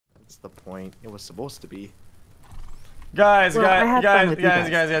That's the point. It was supposed to be. Guys. I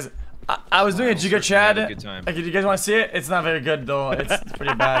was doing a Had a GIGACHAD. good time. Like, do you guys want to see it? It's not very good though. It's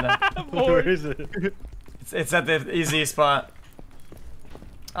pretty bad. Where is it? It's at the easy spot.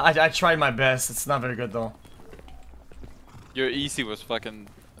 I tried my best. It's not very good though. Your easy was fucking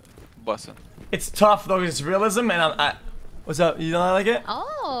bussin'. It's tough though. It's realism, and what's up? You don't like it?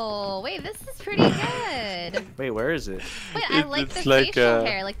 Oh, wait, this is pretty good. Wait, where is it? Wait, I like the It's like, facial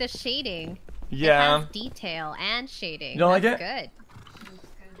hair, like the shading. Yeah. It has detail and shading. You don't like That's it? good.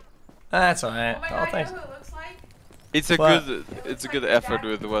 That's alright. Oh my Oh, god, thanks. you know what it looks like? It's a good effort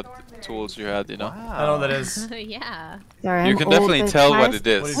with what tools you had, you know. Wow. I know what that is. Yeah. Sorry, You I'm can old, definitely but tell can I what ask- it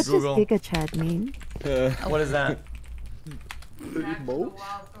is. What is What Google? does GIGACHAD mean? What is that? That's the wild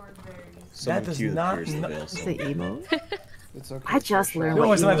thorn berries. That does not. Is it emo? It's okay. I just learned You what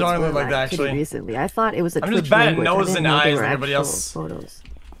always emotes don't were look like that, pretty actually. recently. I thought it was a I'm just Twitch bad at language. I nose didn't and know they eyes were like everybody actual else. Photos.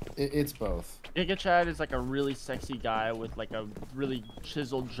 It's both. GIGACHAD is like a really sexy guy with like a really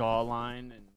chiseled jawline and